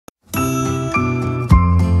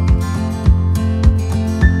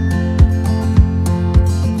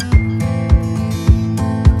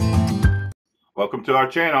welcome to our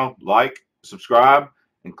channel. Like, subscribe,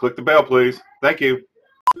 and click the bell, please. Thank you.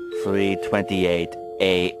 3:28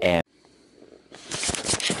 a.m.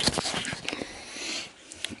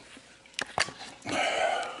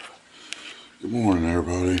 Good morning,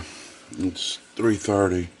 everybody. It's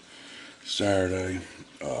 3:30 Saturday,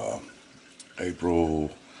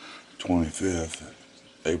 April 25th.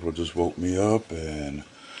 April just woke me up and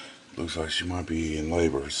looks like she might be in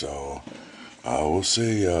labor, so we'll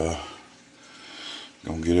see.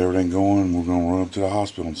 Gonna get everything going. We're gonna run up to the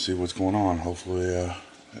hospital and see what's going on. Hopefully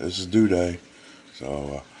this is due day,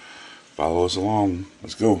 so follow us along.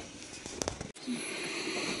 Let's go.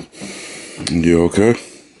 You okay?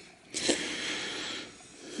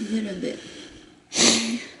 A little bit.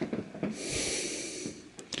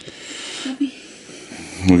 Happy?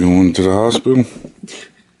 We're going to the hospital.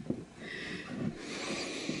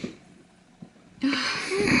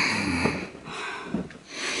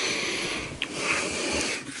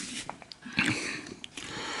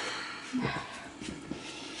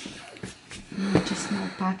 I'm just now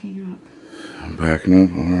packing up. I'm packing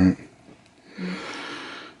up, alright.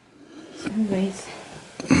 Always.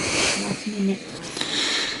 Last minute.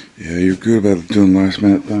 Yeah, you're good about doing last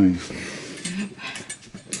minute things. Yep.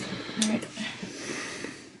 Alright.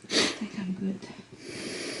 I think I'm good.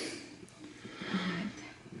 Alright.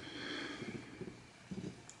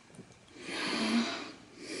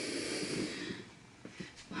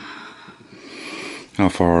 How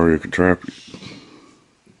far are your contractions?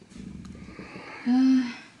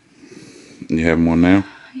 You having one now?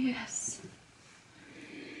 Yes.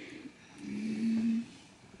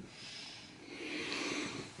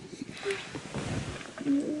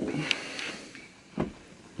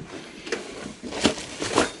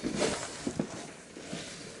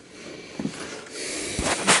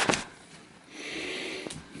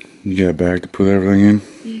 You got a bag to put everything in?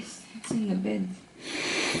 Yes, it's in the bed.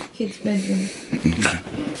 Kid's bedroom. Okay.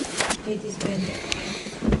 Baby's bed.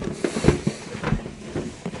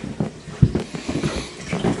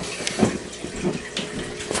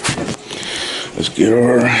 Let's get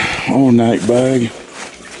our all-night bag.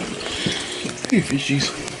 Hey, fishies.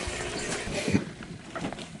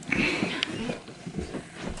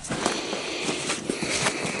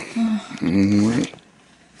 Alright.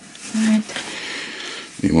 Alright.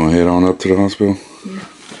 You want to head on up to the hospital? Yeah.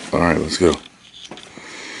 Alright, let's go.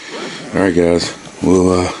 Alright, guys.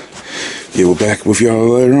 We'll get back with y'all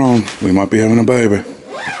later on. We might be having a baby.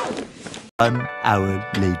 1 hour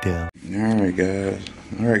later. Alright, guys.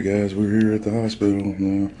 Alright, guys. We're here at the hospital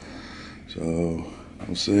now. So,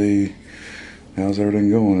 we'll see. How's everything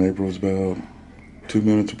going? April's about 2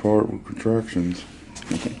 minutes apart with contractions.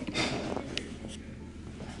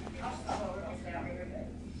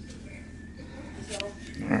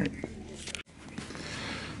 Alright.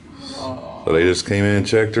 So they just came in and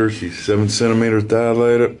checked her. She's 7 centimeters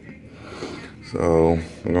dilated. So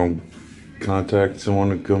we're gonna contact someone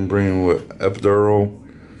to come bring in with epidural.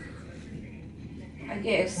 I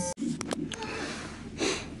guess.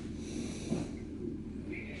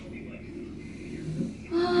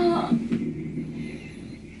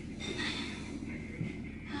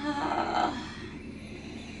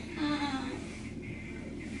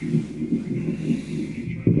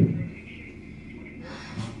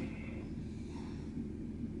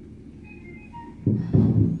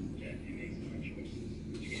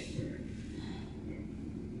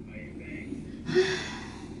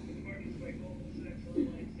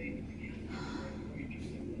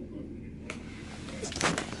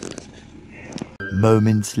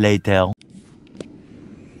 Moments later.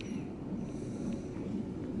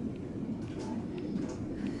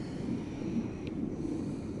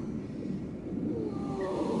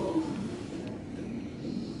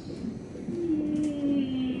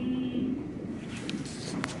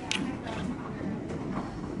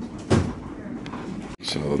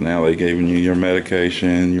 So now they giving you your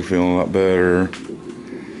medication. You're feeling a lot better.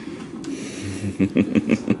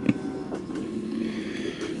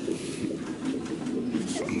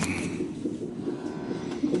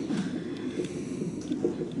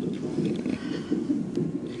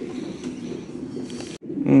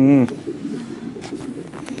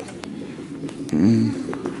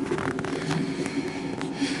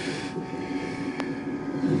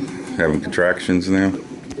 Having contractions now?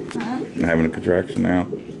 Huh? Having a contraction now?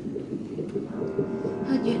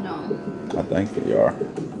 How do you know? I think they are.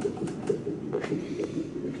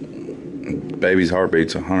 Baby's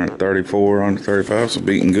heartbeat's 134, 135, so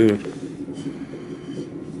beating good.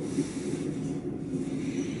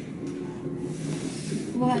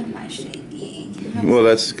 Why am I shaking? Well,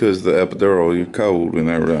 that's because the epidural, you're cold and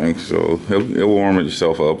everything, so it'll warm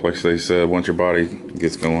yourself up, like they said, once your body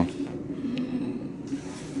gets going.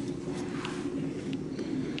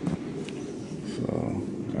 So,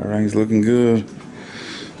 everything's looking good.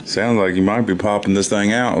 Sounds like you might be popping this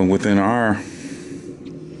thing out within an hour.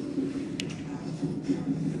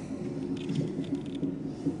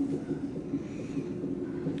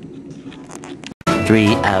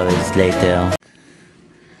 Three hours later.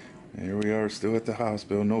 Here we are, still at the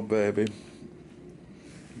hospital, no baby.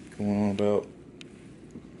 Going on about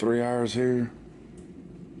 3 hours here.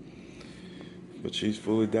 But she's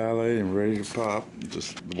fully dilated and ready to pop.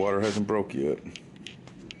 Just the water hasn't broke yet.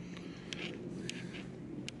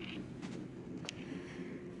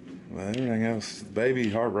 Well, everything else, baby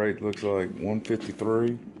heart rate looks like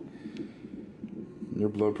 153. Your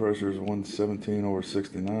blood pressure is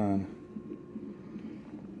 117/69.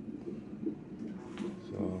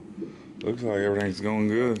 So, looks like everything's going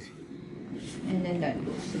good. And then that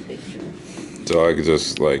goes the picture. So I could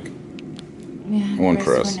just like one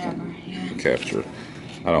press Whenever, yeah. capture.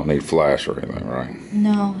 I don't need flash or anything, right?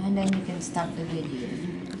 No, and then you can stop the video.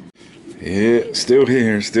 Yeah, still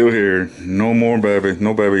here. No more baby,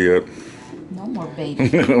 no baby yet. No more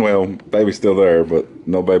baby. Well, baby's still there, but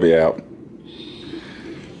no baby out.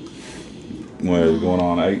 What is going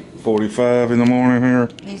on? 8:45 in the morning here.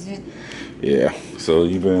 Is it? Yeah. So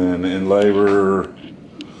you've been in labor.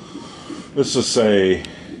 Let's just say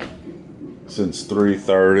since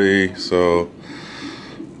 3:30, so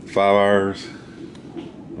 5 hours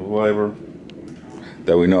of labor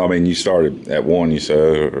that we know. I mean, you started at 1, you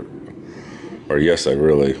said, or yesterday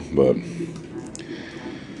really, but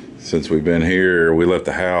since we've been here, we left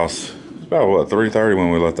the house. It's about what, 3:30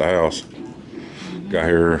 when we left the house. Got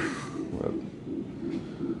here,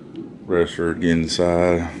 registered, get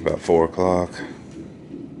inside about 4 o'clock.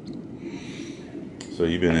 So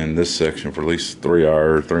you've been in this section for at least 3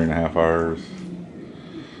 hours, 3.5 hours.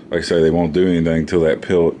 Like I say, they won't do anything until that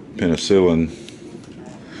penicillin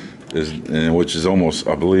is, and which is almost,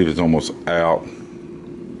 I believe, it's almost out.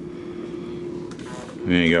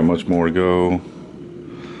 You ain't got much more to go.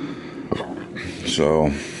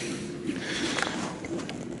 So,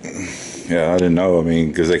 yeah, I didn't know. I mean,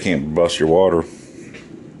 because they can't bust your water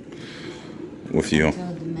with you.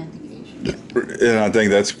 And I think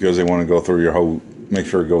that's because they want to go through your whole, make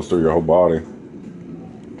sure it goes through your whole body,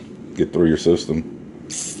 get through your system.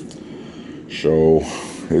 So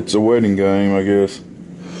it's a waiting game, I guess.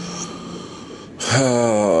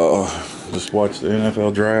 Just watch the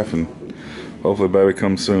NFL draft and hopefully baby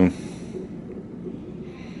comes soon.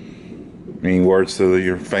 Mean words to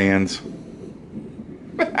your fans.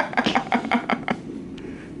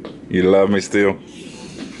 You love me still?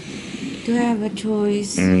 Do I have a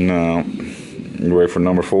choice? No. You ready for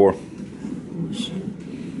number 4? Oh, shit.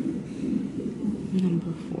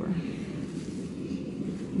 Number 4.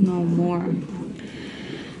 No more.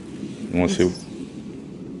 Let's see.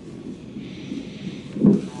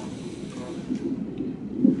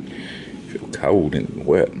 Feel cold and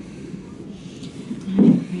wet. I'm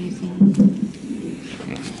freezing.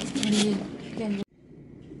 Can you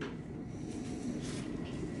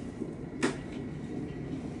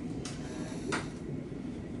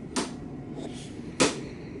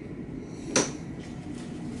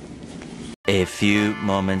A few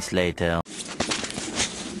moments later.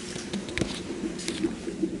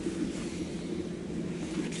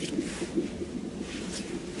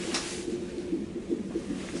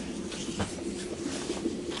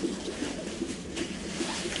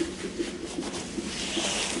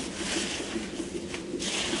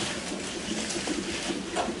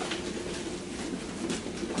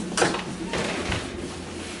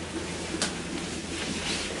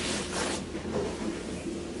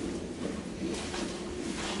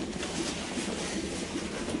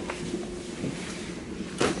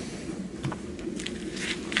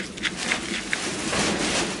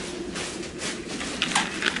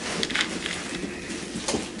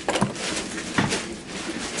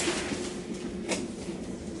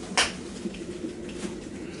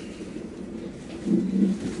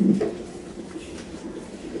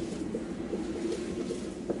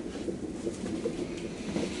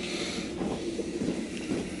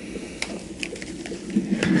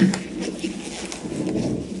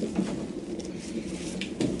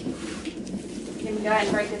 go ahead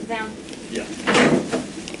and break this down? Yeah.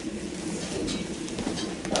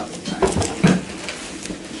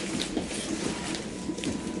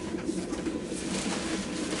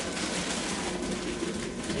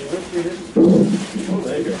 Oh,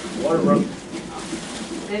 there you go. Water run.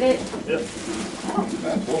 Did it? Yep.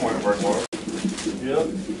 That's one way to break water. Yep.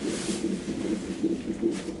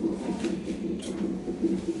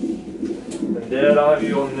 And Dad, I'll have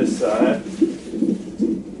you on this side.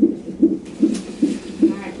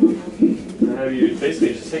 I'll have you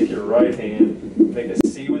basically just take your right hand, make a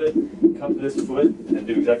C with it, cup this foot, and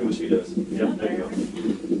do exactly what she does. Yep, there you go.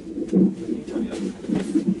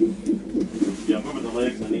 Yeah, I'm moving the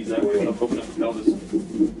legs and the knees that way when I'm opening up the pelvis.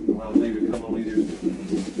 Allow the baby to come a little easier.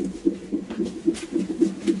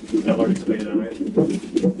 Got large expansion on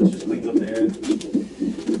it. This just cleans up the area.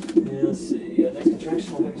 Yeah, let's see. Next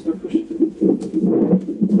contraction, we'll have you start pushing.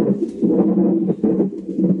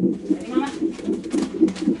 Ready, Mama?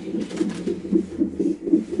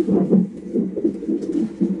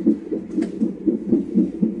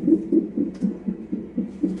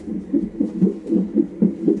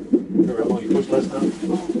 Remember how long you pushed last time?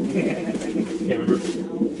 Can't remember.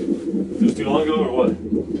 It was too long ago or what?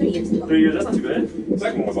 3 years ago. 3 years, that's not too bad. The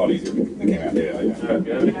second one was a lot easier. It came out, yeah. Alright, you have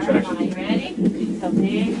any Alright, contraction? Mama, you ready? So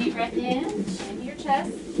big deep breath in, into your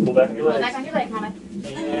chest. Pull back on your Pull back legs. on your leg, Mama.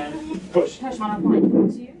 And push. Push, Mama. 1,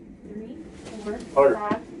 2, 3, 4, Harder.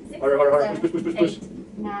 5, 6, Harder, harder, harder. 7, Push, push, push, push. 8,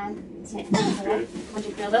 9, 10. Alright. Once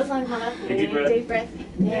you feel those lungs, Mama, Take a deep breath. deep breath.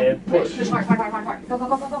 And push. Push hard, hard, hard, hard, hard. Go, go,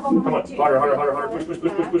 go, go, go, go. Come on. Harder, harder, harder, harder. Push, push,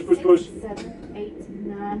 push, push, push, push, push. 7, 8,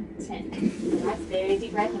 9, 10. That's very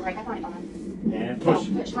deep breath and right back on it, Mama. And push.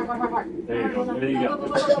 Push hard, hard, hard, hard. There you go. Hard, Everything you got. go,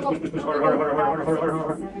 go, Push, go, push, go, push, push, go, push. Harder, harder, harder, harder, harder, harder,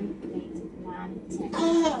 harder. 7, 8, 9, 10.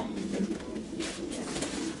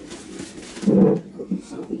 A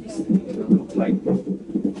little tight.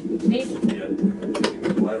 Knees? Yeah.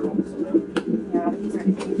 Lateral. Yeah, these are I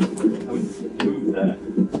would move that.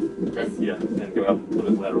 Yeah, and go out a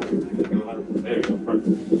little bit lateral. Go lateral. There you go.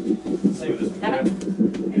 Perfect. Same with this one. That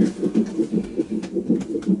Here.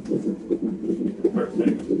 Perfect. There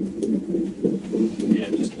you go. Yeah,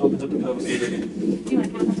 just opens up the pelvis again. Do you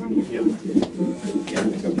want to count that for me? Yeah. Yeah,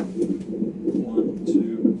 let's go. 1, 2,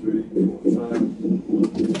 3, 4, 5.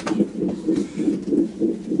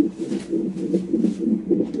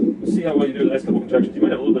 We'll see how well you do the next couple contractions. You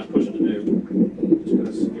might have a little bit of pushing to do. Just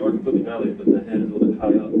because you are completely dilated, but the head is a little bit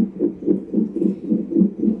high up.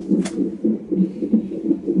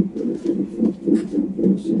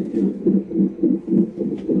 Let's see.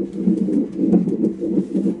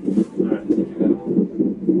 Alright, I think you got it.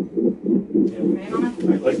 Yeah. Ready, Mama?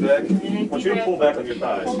 Alright, legs back. Big I want you to breath. pull back on your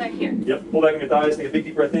thighs. Pull back here. Yep, pull back on your thighs, take a big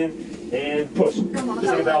deep breath in, and push. Come on, Just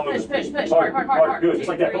like a bowel push, movement. push, push. Hard, Hard, hard, hard. good, just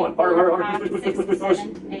like that. Come on, harder, harder, harder. Push, push, push, push, push, push.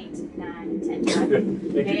 7, 8, 9, 10.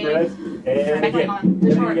 Good. Big deep breath, and Right back again. on, Mama.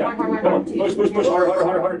 Push hard, There you go. hard, hard, hard, Come on, hard. push, push, push, harder, harder,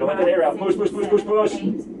 harder, harder. Don't let that air out. Push, push, push, push, push. 8,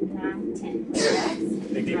 9, 10. Relax.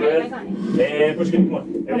 Big deep Right breath, back on it. and push again. Come on,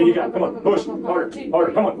 everything you got. Come on, push, harder,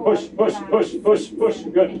 harder. Come on, push, push, push, push, push.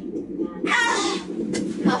 Good. 8,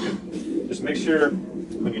 9, 10. Just make sure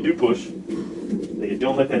when you do push that you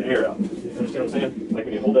don't let that air out. You understand what I'm saying? Like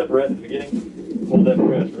when you hold that breath at the beginning, hold that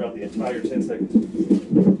breath throughout the entire 10 seconds.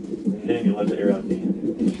 And then you let the air out at the end.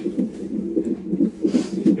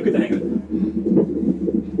 You'll get the hang of it.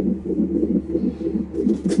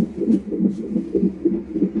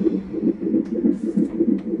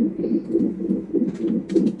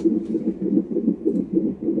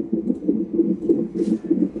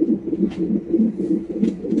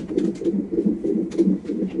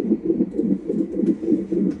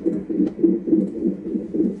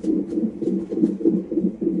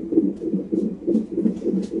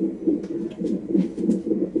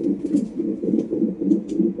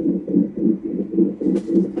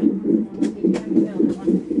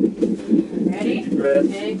 Ready? Deep breath.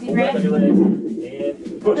 Big deep Hold back breath. on your legs.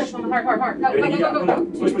 And push. Push, Mama. Hard, hard, hard. Go, go, Everything you go, got. go, Come go.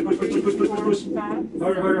 on. Push, push, push, push, push, push, push, push. 5,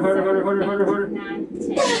 Harder, harder, harder, harder, harder, harder, harder. 9, 10.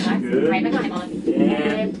 Relax. Good. Right back on it, Mama.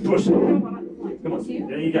 And push. Come on.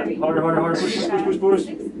 There you go. Harder, harder, harder. Push, push, push, push, push.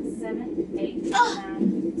 6, 7, 8,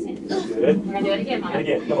 9, 10. Good. We're gonna do it again, Mama. And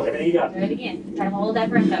again. Come on. Everything you got. Do it again. Try to hold that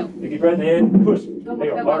breath though. Big deep breath and push. Go, There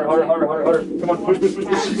you go, go. go, Harder, go. harder, harder, harder, harder. Come on. Push, push, push,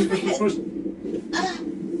 push, push, push, push, push.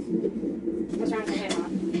 What's wrong with your head,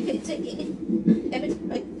 Mama?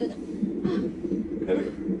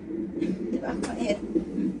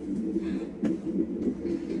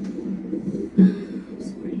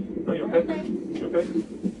 No, you're okay. You're okay.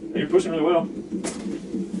 And you're pushing really well.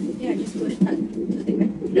 Yeah, just push that.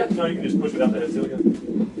 Yeah, no, you can just push without the head. See, look at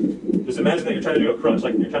it. Just imagine that you're trying to do a crunch,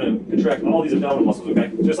 like you're trying to contract all these abdominal muscles,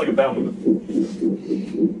 okay? Just like a bowel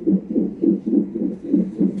movement.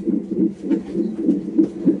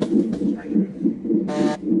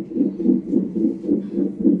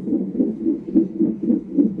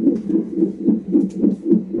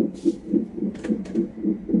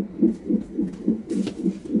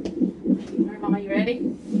 Alright, Mama, you ready?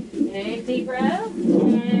 Big deep breath.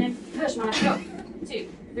 And push, Mama. Go. 2,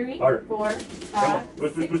 3, 3, Harder. 4, Come 5, on.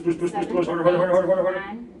 Push, 6, push, push, push, push, 7, push. Harder, harder, harder, harder, harder.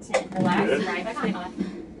 9, 10. Relax. Good. Right back on it, Mama.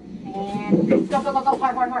 And go, go, go, go.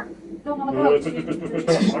 Hard, hard, hard. Go, Mama, go. Push, push, push, push, push.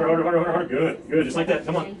 Come on. Harder, harder, harder, harder, harder. Good. Good. Just like that.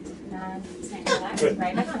 Come on. 8, 9, 10. Relax. Good.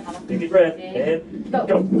 Right back on it, Mama. Take a deep breath. Big. And Go,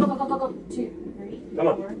 go. go, go, go, go, go. 2, 3, Come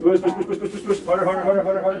on. 4, Push, push, 5, push, push, push, push. Harder, harder, harder,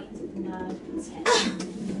 harder, harder. 8, 9,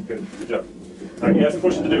 10. Good. Good job. All right, you have some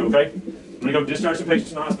pushing to do, okay? I'm gonna go discharge some patients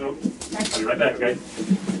in the hospital. I'll be right back, okay?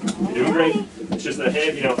 You're doing great. It's just the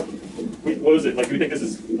head, you know. What is it? Like, do we think this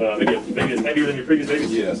is maybe it's heavier than your previous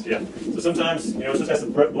babies? Yes. Yeah. So sometimes, you know, it just has to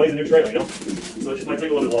blaze a new trail, you know? So it just might take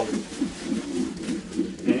a little bit longer.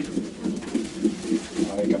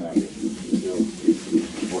 I ain't gonna have it. Still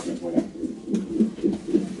working its way down.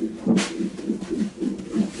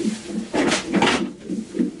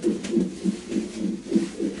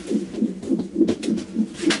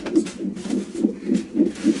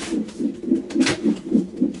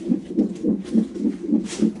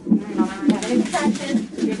 Mama, have any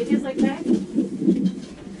contraction. Your big heels like back.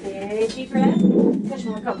 Big deep breath. Push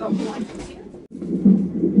more. Go, go. 1, 2.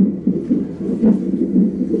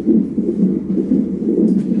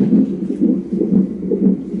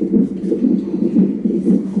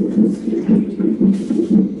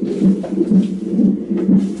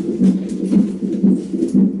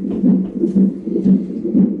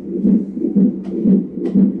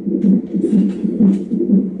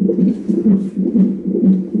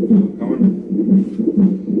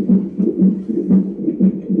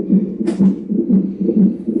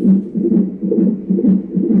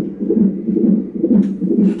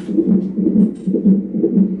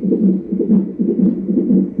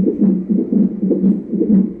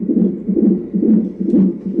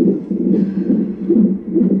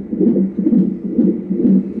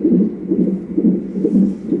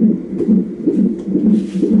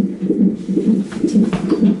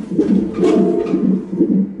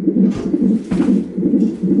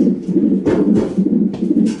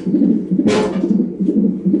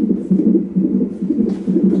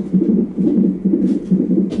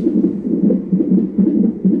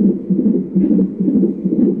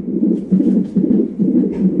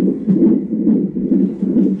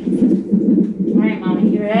 Alright, Mama,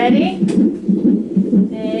 you ready?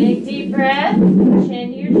 Big deep breath.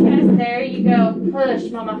 Chin to your chest. There you go.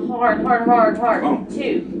 Push, Mama. Hard, hard, hard, hard.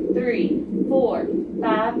 2, 3, 4,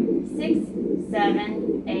 5, 6,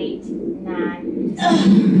 7, 8, 9.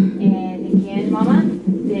 And again, Mama.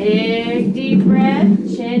 Big deep breath.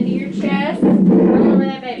 Chin to your chest. Roll over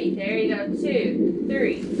that baby. There you go. 2,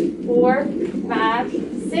 3, 4, 5,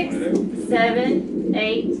 6, 7,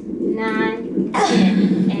 8, 9,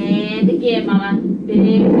 10. And again, Mama.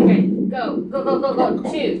 Big breath. Go, go, go, go,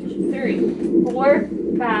 go. 2, 3, 4,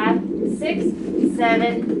 5, 6,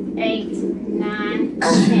 7, 8, 9,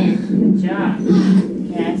 10. Good job.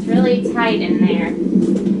 Yeah, it's really tight in there.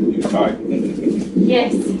 You tight.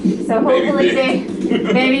 Yes. So hopefully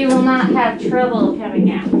baby will not have trouble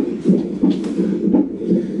coming out.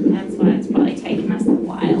 That's why it's probably taking us a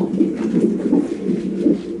while.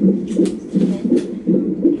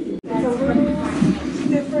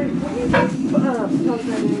 Different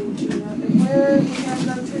programming, and where we have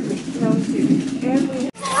no tutor, and we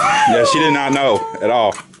Yeah, she did not know at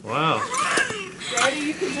all. Wow. Daddy,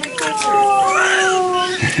 you can take pictures.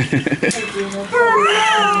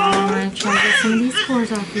 I'm gonna try to get some of these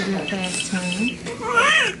scores off you real fast, honey.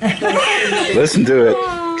 Listen to it.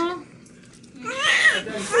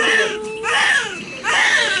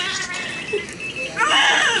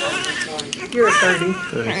 You're a 30.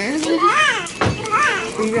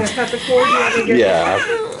 Are you gonna cut the cord? You want me to get Yeah,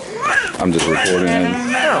 I'm just recording it.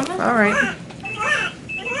 Oh, all right.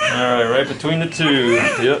 All right, right between the two.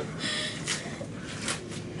 Yep.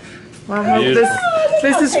 Well, I hope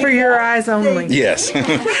this is for your eyes only. Yes.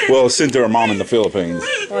 Well, sent to her mom in the Philippines.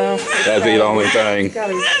 Well, That'd be the only thing. got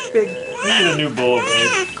a big Get a new bowl,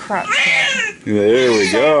 please. crotch. There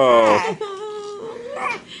we go.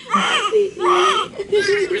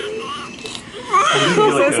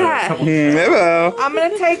 Says hi. Hello. I'm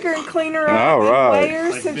gonna take her and clean her up All and right. weigh her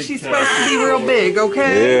Like since big she's cat. supposed to be real big.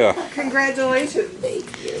 Okay. Yeah. Congratulations. Thank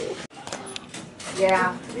you.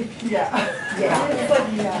 Yeah. Yeah.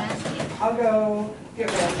 I'll go get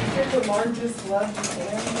the largest glove you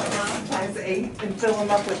can, like size 8, and fill them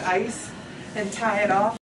up with ice and tie it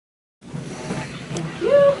off.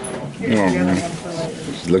 Here's the other one for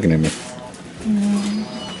later. She's looking at me.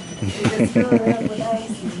 You just fill it up with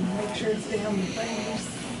ice and make sure it's down the fingers.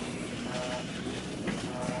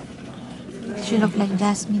 She looked like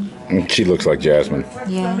Jasmine. She looks like Jasmine.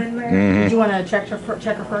 Yeah. Some in there. Mhm. Do you want to check her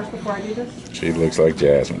first before I do this? She looks like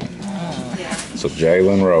Jasmine. So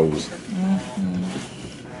Jalen Rose.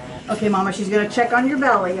 Okay, Mama, she's gonna check on your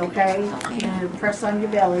belly, okay? She's gonna press on your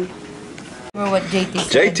belly. Or what JT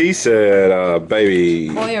said. JT said, baby.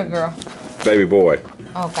 Boy or girl? Baby boy.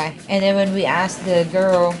 Okay. And then when we asked the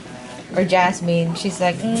girl, or Jasmine, she's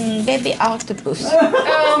like, baby octopus.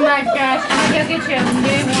 Oh my gosh, I'm gonna go get you a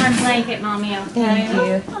newborn blanket, Mommy, okay? Thank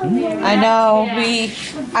you. I know,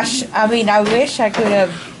 I mean, I wish I could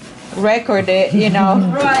have recorded it, you know.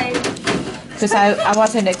 Right. Because I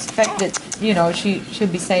wasn't expected, you know,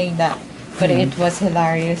 she'd be saying that. But it was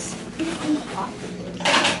hilarious.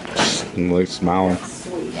 Like smiling.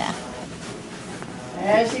 Sweet. Yeah.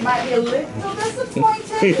 And she might be a little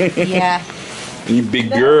disappointed. Yeah. You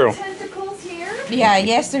big girl. Tentacles here. Yeah,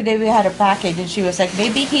 yesterday we had a package and she was like,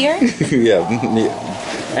 baby here? Yeah.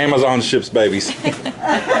 Amazon ships babies.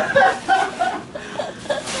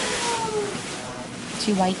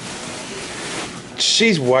 She white.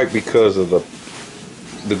 She's white because of the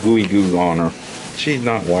gooey goo on her. She's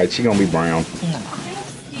not white. She's gonna be brown. No.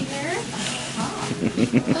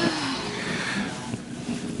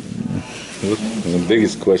 The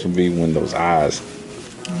biggest question would be when those eyes.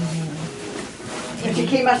 When she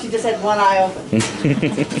came out, she just had one eye open.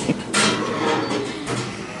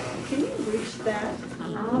 Can you reach that? I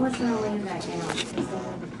was gonna lay that down.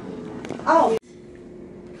 Oh.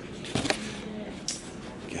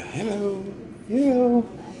 Hello. Hello.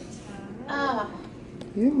 Oh.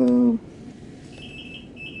 Hello.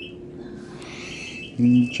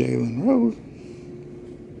 Jalen Rose.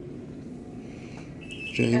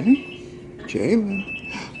 Jalen. Jalen.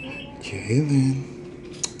 Jalen.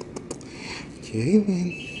 Jalen.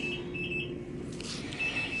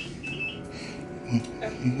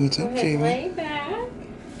 What's up, Jalen? Lay back.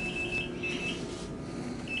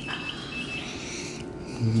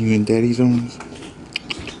 You in Daddy's arms?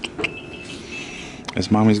 As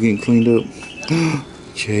Mommy's getting cleaned up.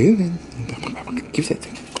 Jalen. Give that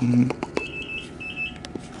thing.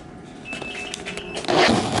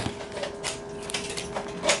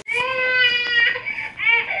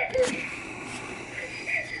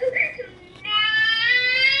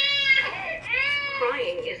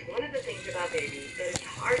 Crying is one of the things about babies that is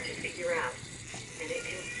hard to figure out, and it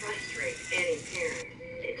can frustrate any parent.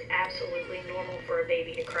 It's absolutely normal for a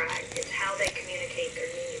baby to cry. It's how they communicate their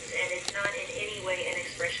needs, and it's not in any way an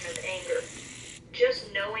expression of anger.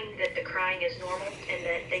 Just knowing that the crying is normal and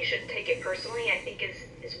that they shouldn't take it personally, I think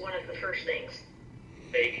is one of the first things.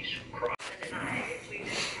 Babies cry.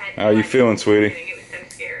 How are you feeling, sweetie? It was so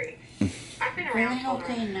scary. I've been around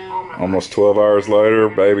children all my life. Almost 12 hours later,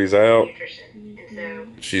 baby's out.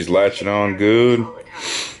 She's latching on good.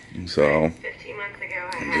 So, 15 months ago,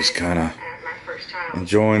 I'm just kind of my first child.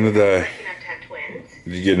 enjoying the day.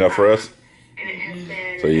 Did you get enough rest? And it has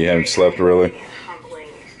been So you haven't slept really? humbling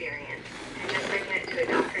experience. And just making it to a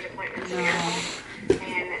doctor's appointment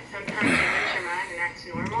and sometimes you lose your mind and that's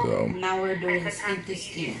normal. So, Now we're doing skin to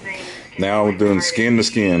skin. now we're doing skin to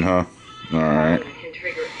skin, huh? Alright.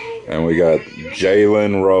 And we got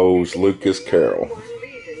Jalen Rose Lucas Carroll.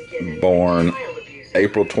 Born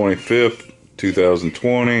April 25th,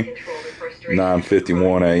 2020.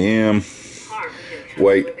 9:51 a.m.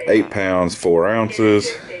 Weight 8 pounds 4 ounces.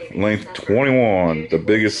 Length 21. The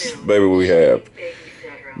biggest baby we have.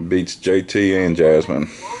 Beats JT and Jasmine.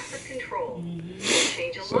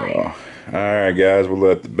 So, alright guys, we'll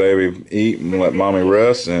let the baby eat and let mommy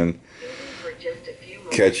rest and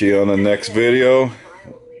catch you on the next video.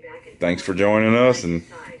 Thanks for joining us and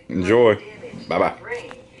enjoy. Bye bye.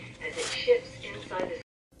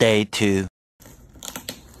 Day 2.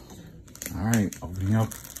 Alright, opening up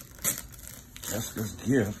Jessica's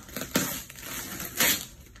gift.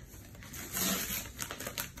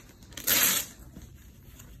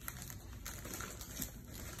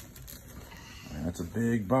 That's a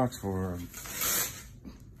big box for a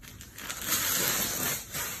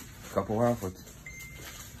couple outfits.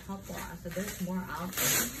 So there's more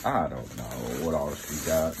outfits. I don't know what all she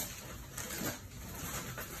got.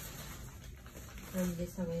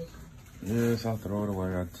 Yes, I'll throw it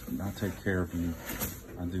away. I'll take care of you.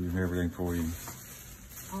 I'll do everything for you.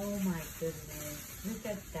 Oh my goodness. Look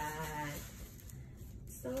at that.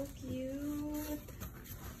 So cute. Look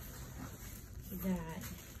at that.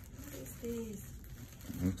 What is this?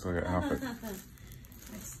 Looks like an outfit.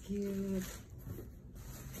 That's cute.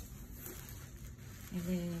 And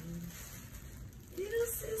then, little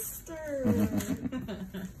sister.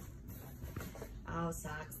 Oh,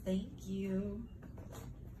 socks. Thank you.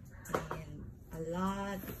 And a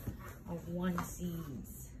lot of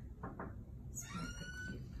onesies. So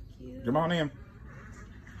cute. Come on in.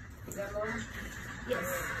 Is that Laura?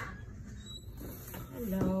 Yes.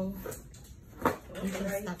 Hello. You can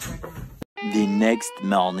stop right now. The next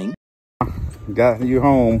morning. got you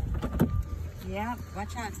home. Yeah,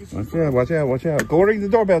 watch out. Watch out, watch out, watch out. Go ring the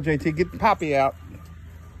doorbell, JT. Get Poppy out.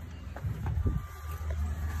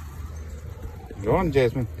 Go on,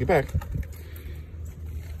 Jasmine. Get back.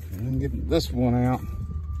 And get this one out.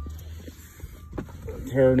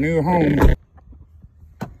 Her new home.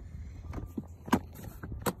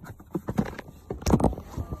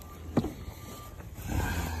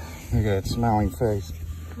 Look at that smiling face.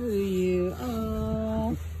 Who are you?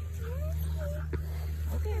 Oh.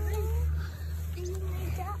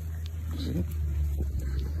 See?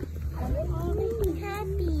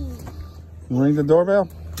 Ring the doorbell?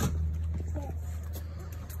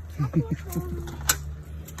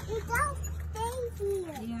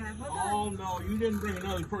 Oh no, you didn't bring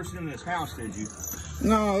another person in this house, did you?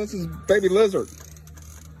 No, this is baby lizard.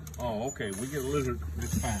 Oh, okay, we get a lizard,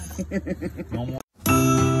 it's fine. No more.